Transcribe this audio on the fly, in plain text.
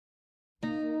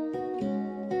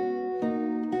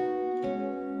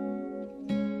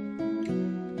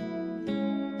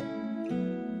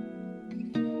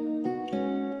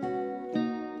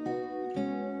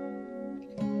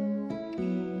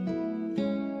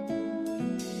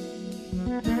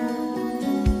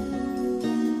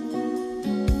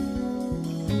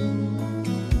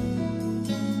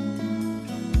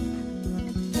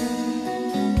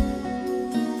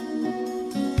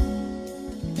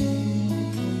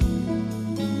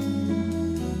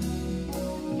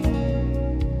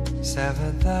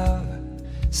7th of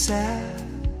September.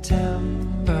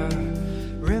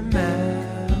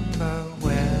 Remember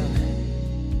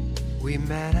when we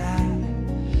met at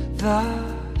the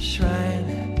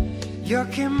shrine? Your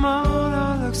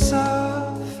kimono looks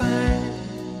so fine.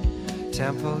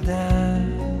 Temple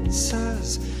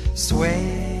dancers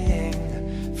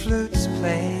swaying, flutes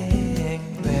playing.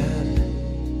 Then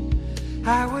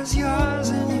I was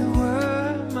yours and you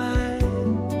were mine.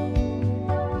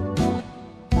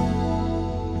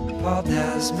 Paul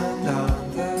Desmond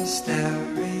on the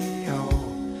stereo.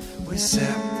 We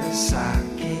sip the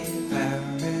sake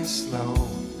very slow,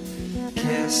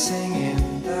 kissing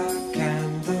in the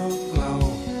candle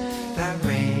glow. That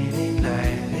rainy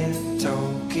night in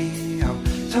Tokyo,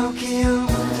 Tokyo,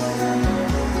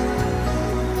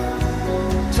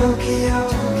 Tokyo,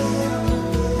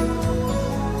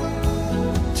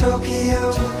 Tokyo,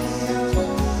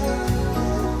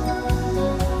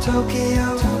 Tokyo,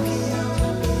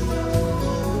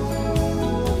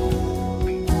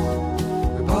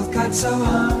 we both got so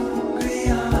hungry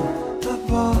on the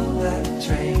bullet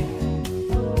train,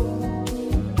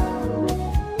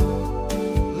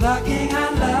 lugging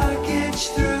our luggage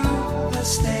through the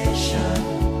station,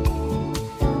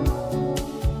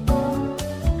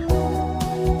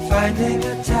 finding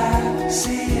a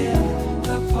taxi in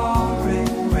the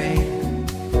pouring rain.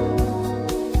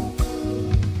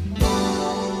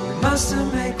 We must have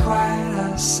made quite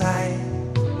a sight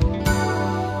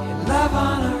in love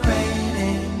on a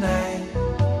rainy night,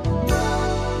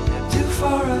 and due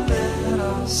for a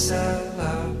little celebration.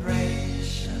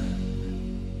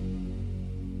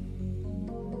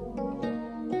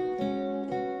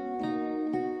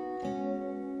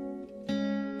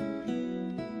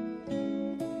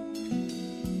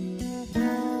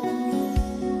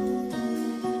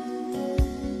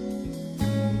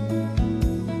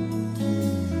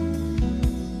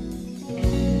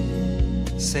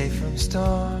 Safe from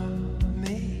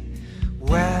stormy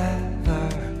weather,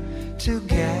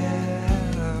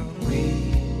 together we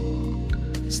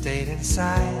stayed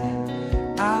inside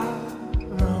our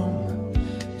room,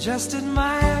 just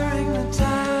admiring the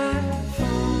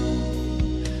typhoon.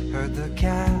 Heard the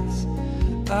cats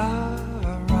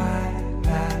arrive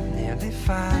at nearly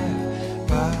 5,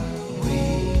 but we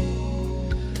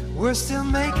were still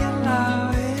making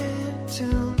love in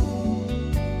tune.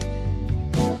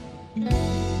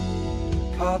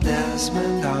 Paul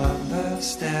Desmond on the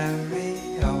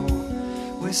stereo.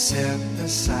 We sip the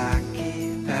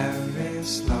sake very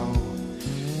slow,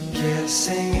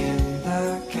 kissing in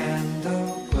the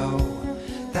candle glow.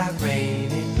 That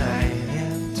rainy night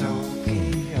in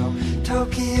Tokyo,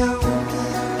 Tokyo,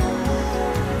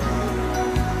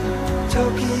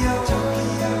 Tokyo,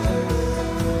 Tokyo,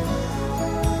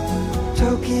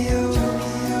 Tokyo,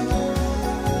 Tokyo.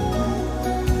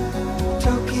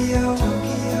 Tokyo,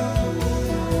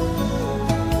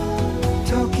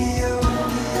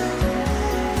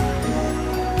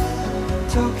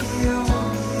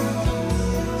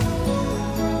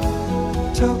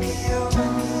 Tokyo, Tokyo,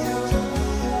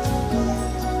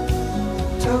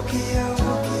 Tokyo, Tokyo,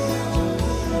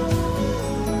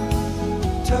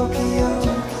 Tokyo,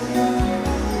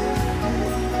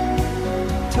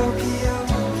 Tokyo,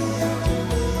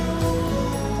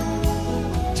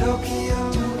 Tokyo.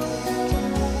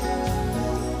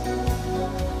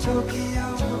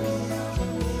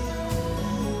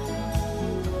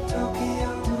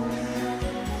 Tokyo,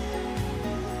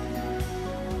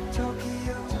 Tokyo.